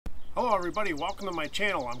Hello everybody, welcome to my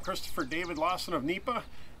channel. I'm Christopher David Lawson of NEPA.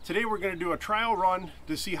 Today we're going to do a trial run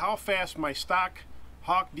to see how fast my stock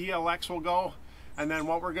Hawk DLX will go, and then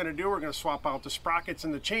what we're going to do, we're going to swap out the sprockets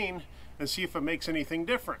and the chain and see if it makes anything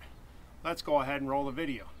different. Let's go ahead and roll the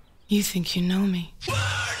video. You think you know me?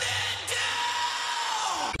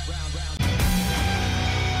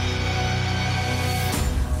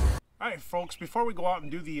 Alright folks, before we go out and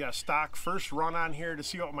do the stock first run on here to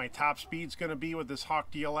see what my top speed's going to be with this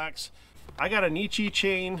Hawk DLX, I got a Nietzsche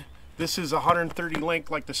chain. This is 130 link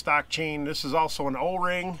like the stock chain. This is also an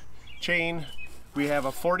O-ring chain. We have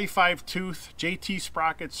a 45 tooth JT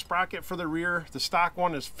sprocket for the rear. The stock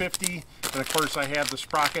one is 50, and of course I have the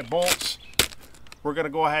sprocket bolts. We're going to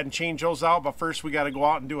go ahead and change those out, but first we got to go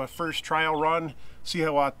out and do a first trial run, see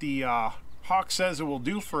what the Hawk says it will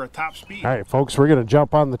do for a top speed. All right folks, we're going to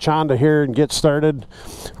jump on the Chonda here and get started.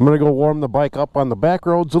 I'm going to go warm the bike up on the back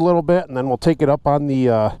roads a little bit, and then we'll take it up on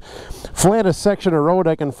the flattest section of road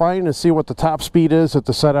I can find and see what the top speed is at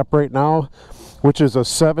the setup right now, which is a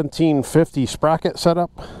 1750 sprocket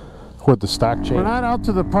setup with the stock chain. We're not out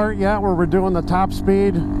to the part yet where we're doing the top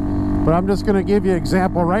speed, but I'm just going to give you an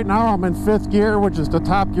example. Right now I'm in 5th gear, which is the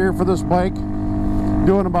top gear for this bike,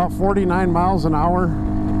 doing about 49 miles an hour.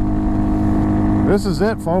 This is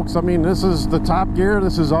it folks. I mean, this is the top gear.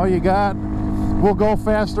 This is all you got. We'll go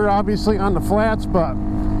faster obviously on the flats, but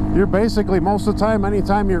you're basically most of the time,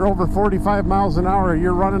 anytime you're over 45 miles an hour,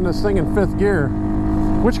 you're running this thing in 5th gear,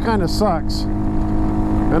 which kind of sucks.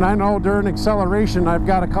 And I know during acceleration I've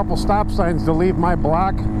got a couple stop signs to leave my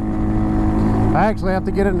block. I actually have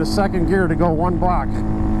to get into 2nd gear to go 1 block.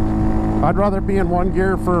 I'd rather be in 1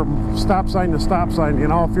 gear for stop sign to stop sign. You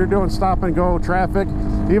know, if you're doing stop and go traffic,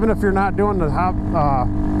 even if you're not doing the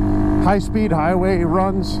high speed highway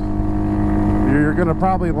runs, you're gonna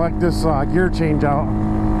probably like this gear change out.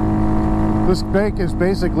 This bike is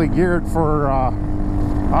basically geared for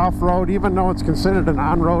off-road, even though it's considered an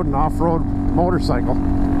on-road and off-road motorcycle.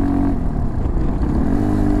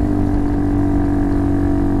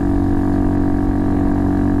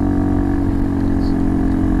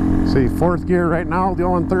 See, 4th gear right now,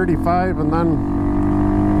 going 35, and then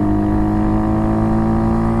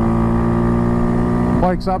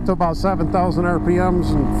bike's up to about 7,000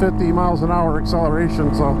 RPMs and 50 miles an hour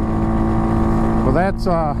acceleration. So well, that's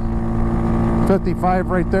 55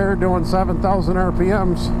 right there, doing 7,000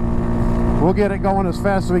 RPMs. We'll get it going as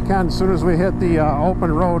fast as we can as soon as we hit the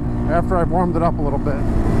open road after I've warmed it up a little bit.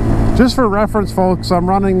 Just for reference folks, I'm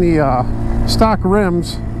running the stock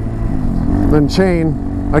rims and chain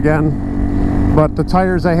again, but the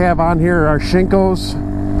tires I have on here are Shinkos.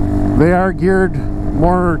 They are geared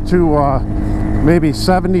more to maybe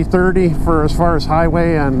 70-30 for as far as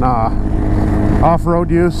highway and off-road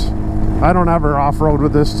use. I don't ever off-road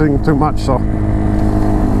with this thing too much, so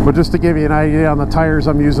but just to give you an idea on the tires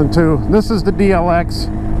I'm using too. This is the DLX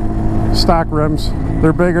stock rims.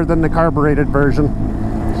 They're bigger than the carbureted version.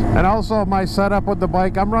 And also my setup with the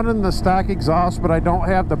bike, I'm running the stock exhaust, but I don't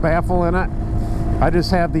have the baffle in it. I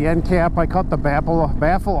just have the end cap. I cut the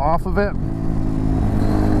baffle off of it,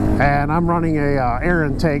 and I'm running a air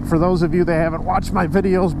intake. For those of you that haven't watched my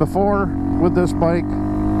videos before with this bike,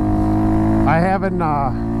 I haven't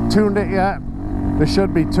tuned it yet. It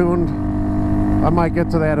should be tuned. I might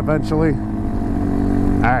get to that eventually.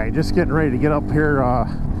 All right, just getting ready to get up here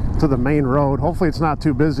to the main road. Hopefully it's not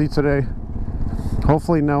too busy today.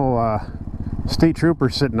 Hopefully no state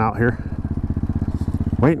troopers sitting out here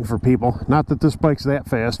waiting for people. Not that this bike's that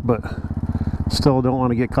fast, but still don't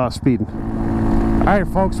want to get caught speeding. All right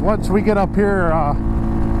folks, once we get up here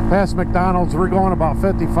past McDonald's, we're going about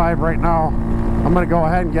 55 right now. I'm going to go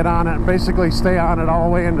ahead and get on it and basically stay on it all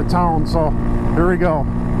the way into town. So here we go.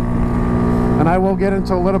 And I will get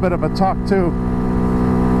into a little bit of a tuck too.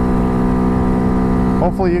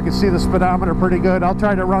 Hopefully you can see the speedometer pretty good. I'll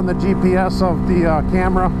try to run the GPS of the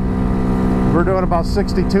camera. We're doing about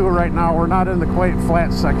 62 right now. We're not in the quite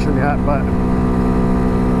flat section yet, but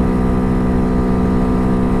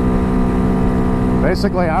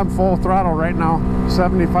basically I'm full throttle right now.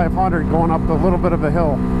 7,500 going up a little bit of a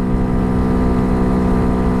hill.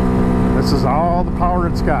 This is all the power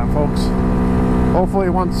it's got, folks. Hopefully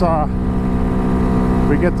once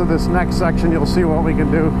we get to this next section, you'll see what we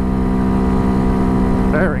can do.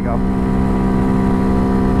 There we go.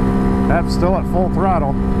 That's still at full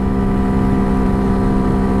throttle.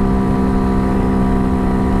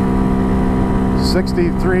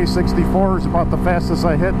 63, 64 is about the fastest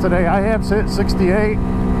I hit today. I have hit 68.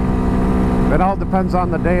 It all depends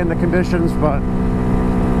on the day and the conditions, but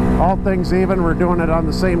all things even, we're doing it on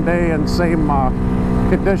the same day and same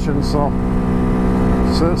conditions, so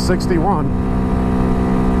 61.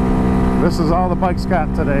 this is all the bike's got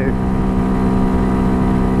today.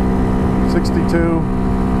 62.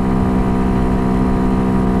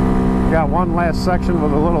 Got one last section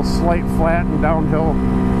with a little slight flat and downhill,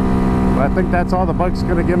 but I think that's all the bike's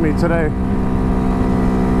gonna give me today.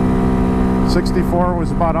 64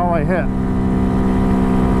 was about all I hit.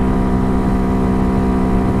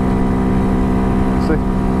 See?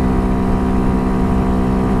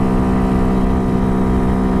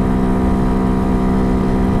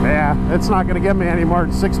 Yeah, it's not gonna give me any more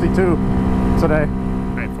than 62 today.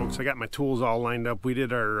 So I got my tools all lined up. We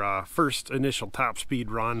did our first initial top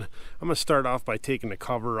speed run. I'm going to start off by taking the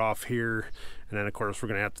cover off here, and then of course we're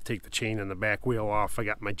going to have to take the chain and the back wheel off. I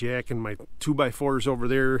got my jack and my 2x4s over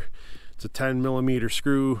there. It's a 10mm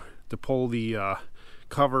screw to pull the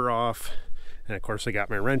cover off, and of course I got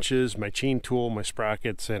my wrenches, my chain tool, my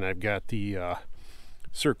sprockets, and I've got the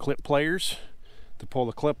clip pliers to pull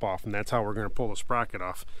the clip off, and that's how we're going to pull the sprocket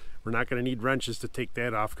off. We're not going to need wrenches to take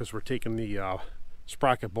that off because we're taking the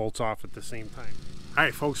sprocket bolts off at the same time. All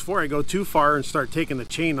right, folks, before I go too far and start taking the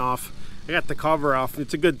chain off, I got the cover off.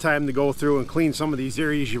 It's a good time to go through and clean some of these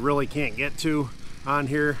areas you really can't get to on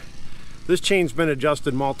here. This chain's been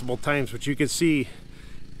adjusted multiple times, but you can see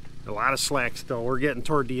a lot of slack still. We're getting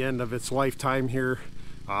toward the end of its lifetime here.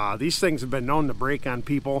 These things have been known to break on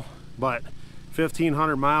people, but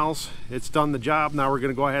 1,500 miles, it's done the job. Now we're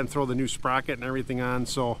going to go ahead and throw the new sprocket and everything on,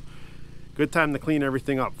 so good time to clean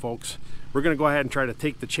everything up, folks. We're going to go ahead and try to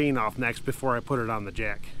take the chain off next before I put it on the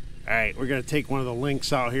jack. All right, we're going to take one of the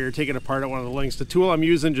links out here, take it apart at one of the links. The tool I'm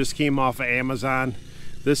using just came off of Amazon.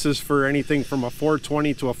 This is for anything from a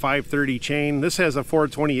 420 to a 530 chain. This has a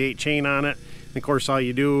 428 chain on it. And of course, all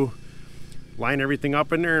you do, line everything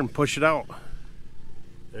up in there and push it out.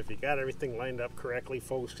 If you got everything lined up correctly,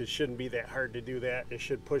 folks, it shouldn't be that hard to do that. It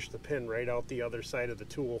should push the pin right out the other side of the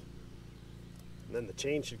tool. And then the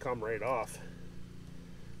chain should come right off.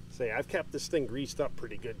 Say, I've kept this thing greased up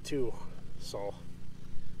pretty good too, so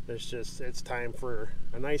it's time for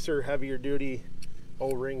a nicer, heavier duty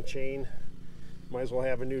O-ring chain. Might as well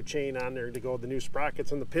have a new chain on there to go with the new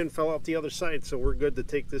sprockets, and the pin fell out the other side, so we're good to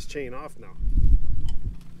take this chain off now.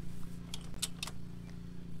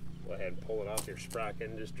 Go ahead and pull it off your sprocket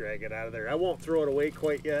and just drag it out of there. I won't throw it away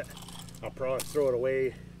quite yet. I'll probably throw it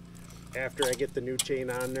away after I get the new chain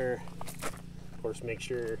on there. Of course, make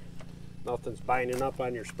sure nothing's binding up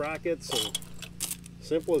on your sprockets, and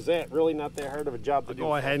simple as that. Really not that hard of a job to do.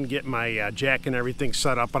 Go ahead and get my jack and everything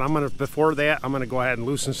set up, but before that I'm gonna go ahead and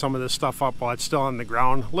loosen some of this stuff up while it's still on the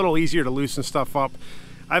ground. A little easier to loosen stuff up.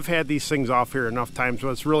 I've had these things off here enough times, but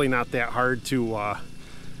it's really not that hard to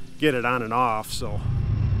get it on and off. So, all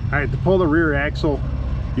right, to pull the rear axle,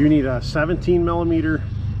 you need a 17mm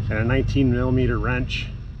and a 19mm wrench.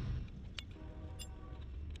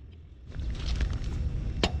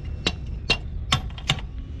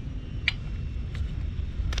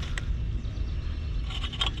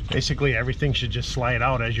 Basically, everything should just slide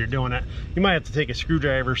out as you're doing it. You might have to take a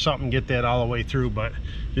screwdriver or something, get that all the way through, but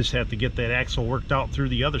just have to get that axle worked out through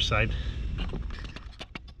the other side.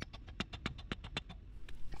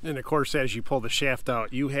 And of course, as you pull the shaft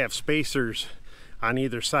out, you have spacers on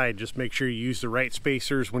either side. Just make sure you use the right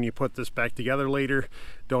spacers when you put this back together later.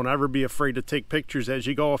 Don't ever be afraid to take pictures as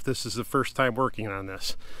you go if this is the first time working on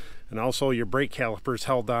this. And also, your brake calipers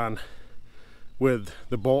held on with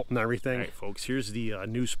the bolt and everything. All right, folks, here's the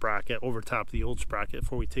new sprocket over top of the old sprocket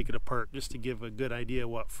before we take it apart, just to give a good idea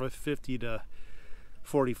what 50 to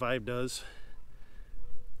 45 does.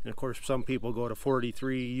 And of course, some people go to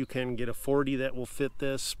 43. You can get a 40 that will fit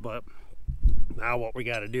this, but now what we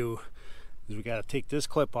got to do is we got to take this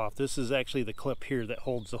clip off. This is actually the clip here that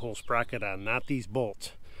holds the whole sprocket on, not these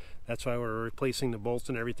bolts. That's why we're replacing the bolts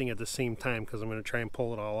and everything at the same time, because I'm going to try and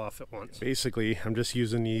pull it all off at once. Basically, I'm just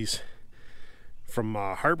using these from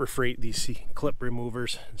Harbor Freight, these clip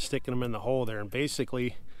removers, and sticking them in the hole there, and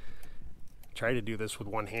basically try to do this with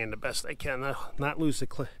one hand the best I can, not lose the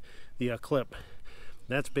clip.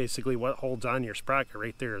 That's basically what holds on your sprocket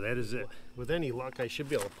right there. That is it. With any luck, I should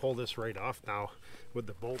be able to pull this right off now with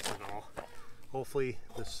the bolts and all. Hopefully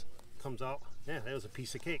this comes out. Yeah, that was a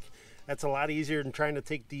piece of cake. That's a lot easier than trying to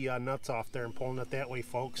take the nuts off there and pulling it that way,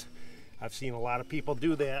 folks. I've seen a lot of people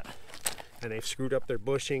do that, and they've screwed up their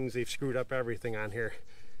bushings, they've screwed up everything on here.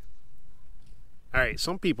 All right,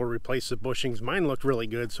 some people replace the bushings. Mine looked really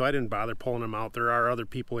good, so I didn't bother pulling them out. There are other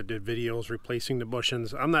people that did videos replacing the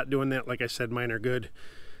bushings. I'm not doing that. Like I said, mine are good.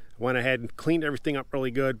 Went ahead and cleaned everything up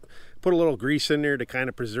really good. Put a little grease in there to kind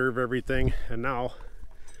of preserve everything. And now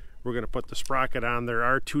we're going to put the sprocket on. There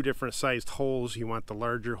are two different sized holes. You want the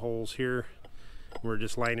larger holes here, We're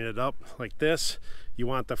just lining it up like this. You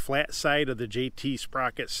want the flat side of the JT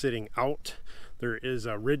sprocket sitting out. There is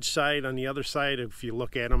a ridge side on the other side if you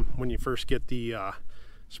look at them when you first get the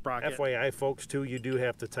sprocket. FYI folks too, you do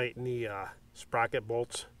have to tighten the sprocket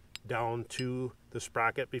bolts down to the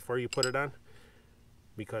sprocket before you put it on,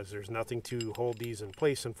 because there's nothing to hold these in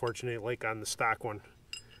place, unfortunately, like on the stock one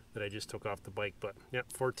that I just took off the bike. But yeah,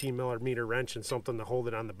 14mm wrench and something to hold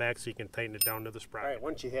it on the back so you can tighten it down to the sprocket. All right,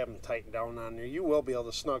 once you have them tightened down on there, you will be able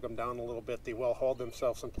to snug them down a little bit. They will hold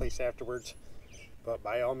themselves in place afterwards, but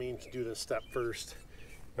by all means do this step first.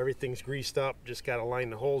 Everything's greased up, just got to line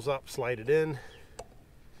the holes up, slide it in.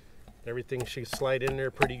 Everything should slide in there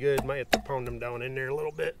pretty good. Might have to pound them down in there a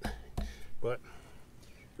little bit, but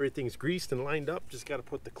everything's greased and lined up. Just got to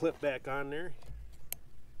put the clip back on there.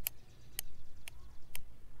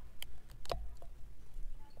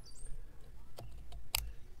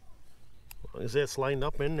 As long as that's lined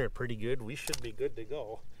up in there pretty good, we should be good to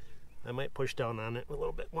go. I might push down on it with a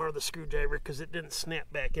little bit more of the screwdriver because it didn't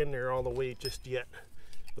snap back in there all the way just yet.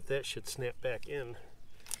 But that should snap back in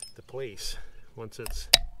to place once it's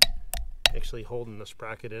actually holding the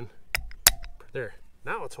sprocket in. There.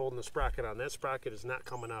 Now it's holding the sprocket on. That sprocket is not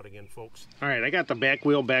coming out again, folks. All right, I got the back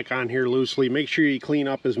wheel back on here loosely. Make sure you clean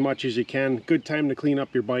up as much as you can. Good time to clean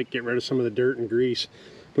up your bike, get rid of some of the dirt and grease.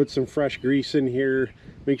 Put some fresh grease in here.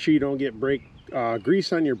 Make sure you don't get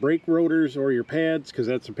grease on your brake rotors or your pads, because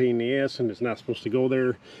that's a pain in the ass and it's not supposed to go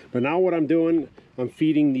there. But now what I'm doing, I'm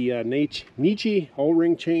feeding the Nietzsche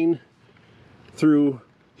O-ring chain through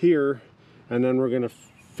here, and then we're going to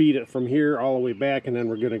feed it from here all the way back, and then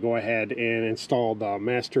we're going to go ahead and install the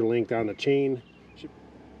master link on the chain.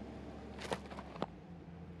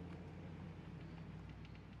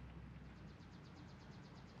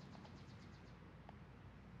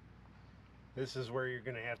 This is where you're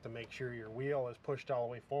going to have to make sure your wheel is pushed all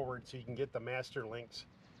the way forward so you can get the master links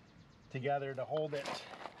together to hold it.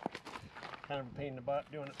 Kind of a pain in the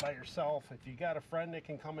butt doing it by yourself. If you got a friend that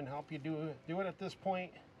can come and help you do it at this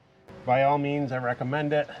point, by all means I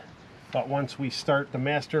recommend it. But once we start the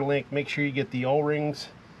master link, make sure you get the O-rings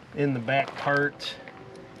in the back part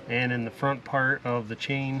and in the front part of the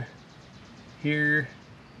chain here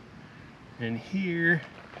and here.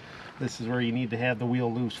 This is where you need to have the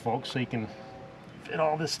wheel loose, folks, so you can fit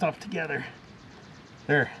all this stuff together.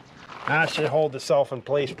 There. Now it should hold itself in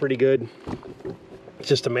place pretty good. It's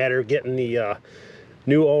just a matter of getting the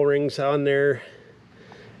new O-rings on there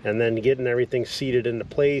and then getting everything seated into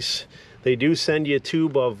place. They do send you a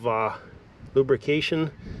tube of lubrication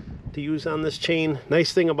to use on this chain.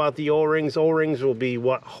 Nice thing about the O-rings will be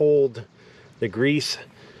what hold the grease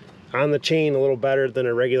on the chain a little better than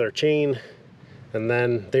a regular chain. And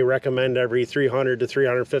then they recommend every 300 to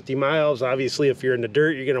 350 miles. Obviously, if you're in the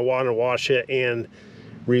dirt, you're gonna wanna wash it and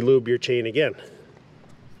re-lube your chain again.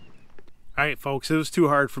 All right, folks, it was too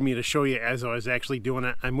hard for me to show you as I was actually doing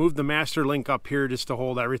it. I moved the master link up here just to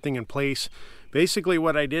hold everything in place. Basically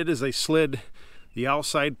what I did is I slid the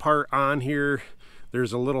outside part on here.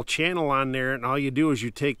 There's a little channel on there, and all you do is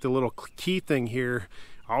you take the little key thing here,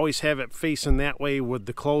 always have it facing that way with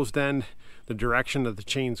the closed end, the direction that the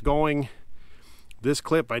chain's going. This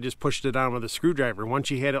clip, I just pushed it on with a screwdriver.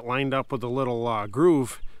 Once you had it lined up with a little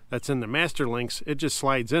groove that's in the master links, it just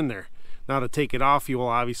slides in there. Now to take it off, you will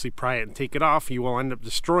obviously pry it and take it off. You will end up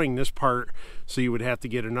destroying this part, so you would have to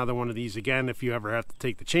get another one of these again if you ever have to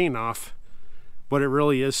take the chain off. But it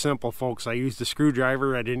really is simple, folks. I used a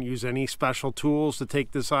screwdriver. I didn't use any special tools to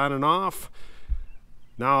take this on and off.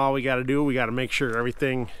 Now all we got to do, we got to make sure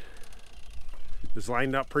everything is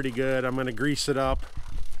lined up pretty good. I'm going to grease it up.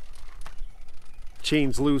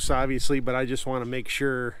 Chain's loose, obviously, but I just want to make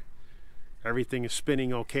sure everything is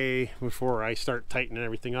spinning okay before I start tightening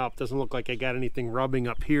everything up. Doesn't look like I got anything rubbing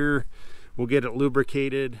up here. We'll get it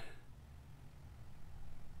lubricated.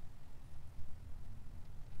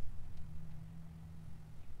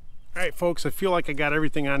 All right, folks, I feel like I got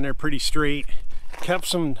everything on there pretty straight.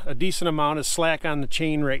 Kept a decent amount of slack on the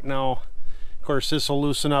chain right now. Of course, this will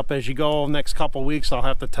loosen up as you go. Next couple weeks, I'll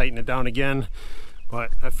have to tighten it down again.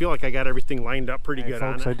 But I feel like I got everything lined up pretty good,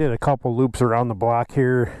 folks, on it. I did a couple loops around the block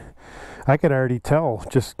here. I could already tell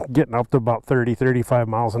just getting up to about 30-35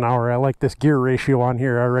 miles an hour. I like this gear ratio on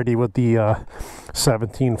here already with the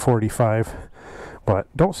 1745, but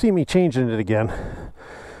don't see me changing it again.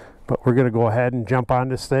 But we're going to go ahead and jump on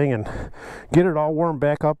this thing and get it all warmed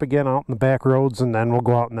back up again out in the back roads, and then we'll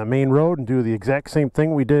go out in the main road and do the exact same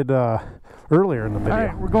thing we did earlier in the video. All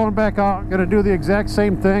right, we're going back out, going to do the exact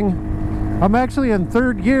same thing. I'm actually in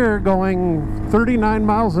third gear going 39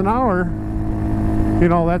 miles an hour. You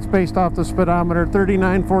know, that's based off the speedometer,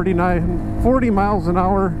 39, 49, 40 miles an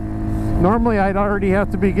hour. Normally I'd already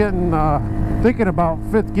have to be getting thinking about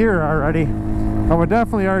 5th gear already. I would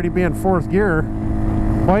definitely already be in 4th gear.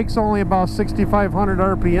 Bike's only about 6,500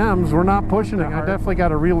 RPMs. We're not pushing it. I definitely got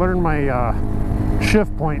to relearn my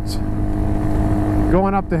shift points.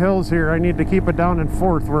 Going up the hills here, I need to keep it down in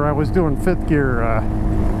 4th where I was doing 5th gear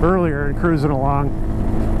earlier and cruising along.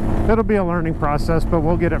 It'll be a learning process, but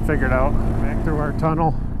we'll get it figured out. Back through our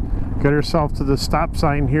tunnel, get ourselves to the stop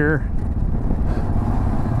sign here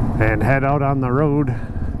and head out on the road.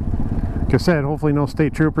 Like I said, hopefully no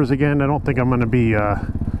state troopers again. I don't think I'm going to be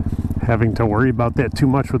having to worry about that too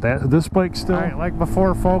much with this bike still. All right, like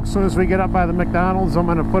before, folks, as soon as we get up by the McDonald's, I'm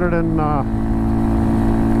going to put it in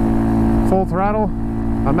full throttle.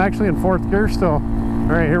 I'm actually in 4th gear still. All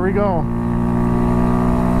right, here we go.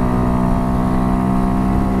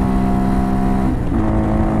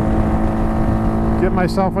 Get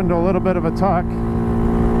myself into a little bit of a tuck.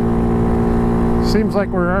 Seems like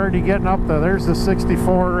we're already getting up there. There's the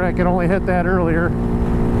 64. I could only hit that earlier.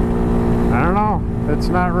 I don't know. It's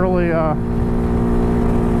not really I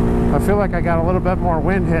feel like I got a little bit more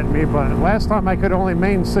wind hitting me, but last time I could only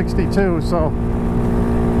main 62, so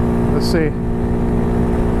let's see.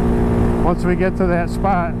 Once we get to that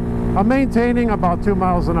spot, I'm maintaining about 2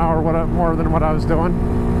 miles an hour more than what I was doing.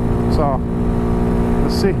 So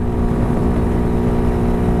let's see.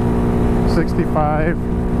 65.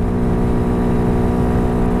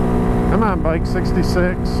 Come on, bike.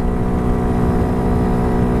 66.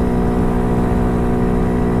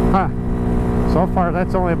 Huh. So far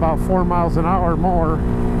that's only about 4 miles an hour more.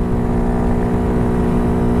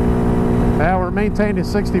 Yeah, we're maintaining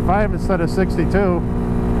 65 instead of 62.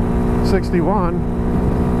 61.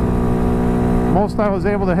 Most I was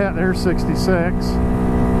able to hit there's 66.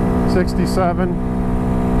 67.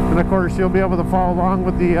 And of course you'll be able to follow along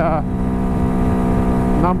with the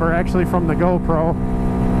number actually from the GoPro.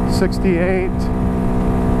 68,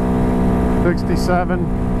 67.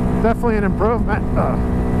 Definitely an improvement.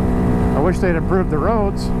 I wish they'd improved the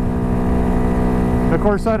roads. Of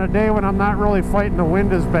course, on a day when I'm not really fighting the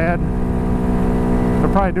wind as bad,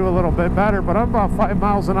 I'll probably do a little bit better, but I'm about 5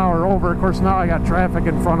 miles an hour over. Of course, now I got traffic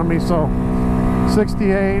in front of me, so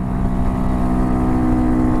 68.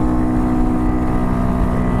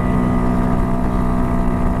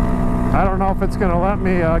 I don't know if it's going to let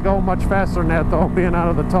me go much faster than that, though, being out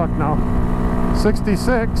of the tuck now.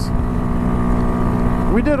 66.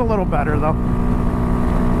 We did a little better, though.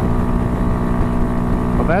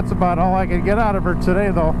 But that's about all I could get out of her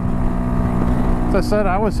today, though. As I said,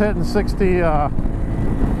 I was hitting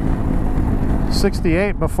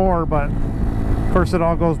 68 before, but of course it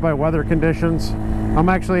all goes by weather conditions. I'm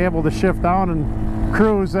actually able to shift down and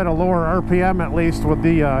cruise at a lower RPM, at least with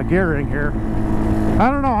the gearing here. I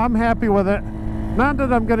don't know, I'm happy with it. Not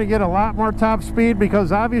that I'm going to get a lot more top speed,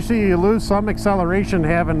 because obviously you lose some acceleration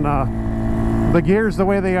having the gears the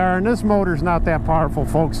way they are, and this motor's not that powerful,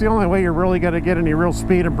 folks. The only way you're really going to get any real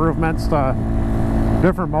speed improvements to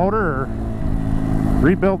different motor or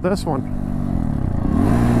rebuild this one.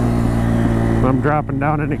 I'm dropping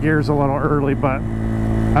down into gears a little early, but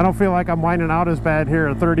I don't feel like I'm winding out as bad here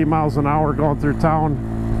at 30 miles an hour going through town.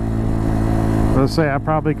 Let's say I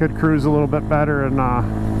probably could cruise a little bit better in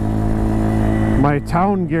my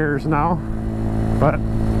town gears now, but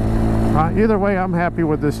either way, I'm happy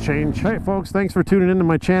with this change. Hey folks, thanks for tuning into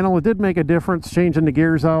my channel. It did make a difference changing the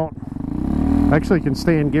gears out. I actually can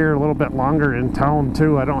stay in gear a little bit longer in town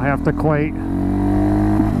too. I don't have to quite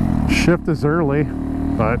shift as early,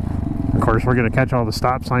 but of course we're going to catch all the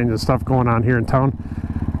stop signs and stuff going on here in town.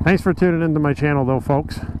 Thanks for tuning into my channel though,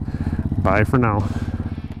 folks. Bye for now.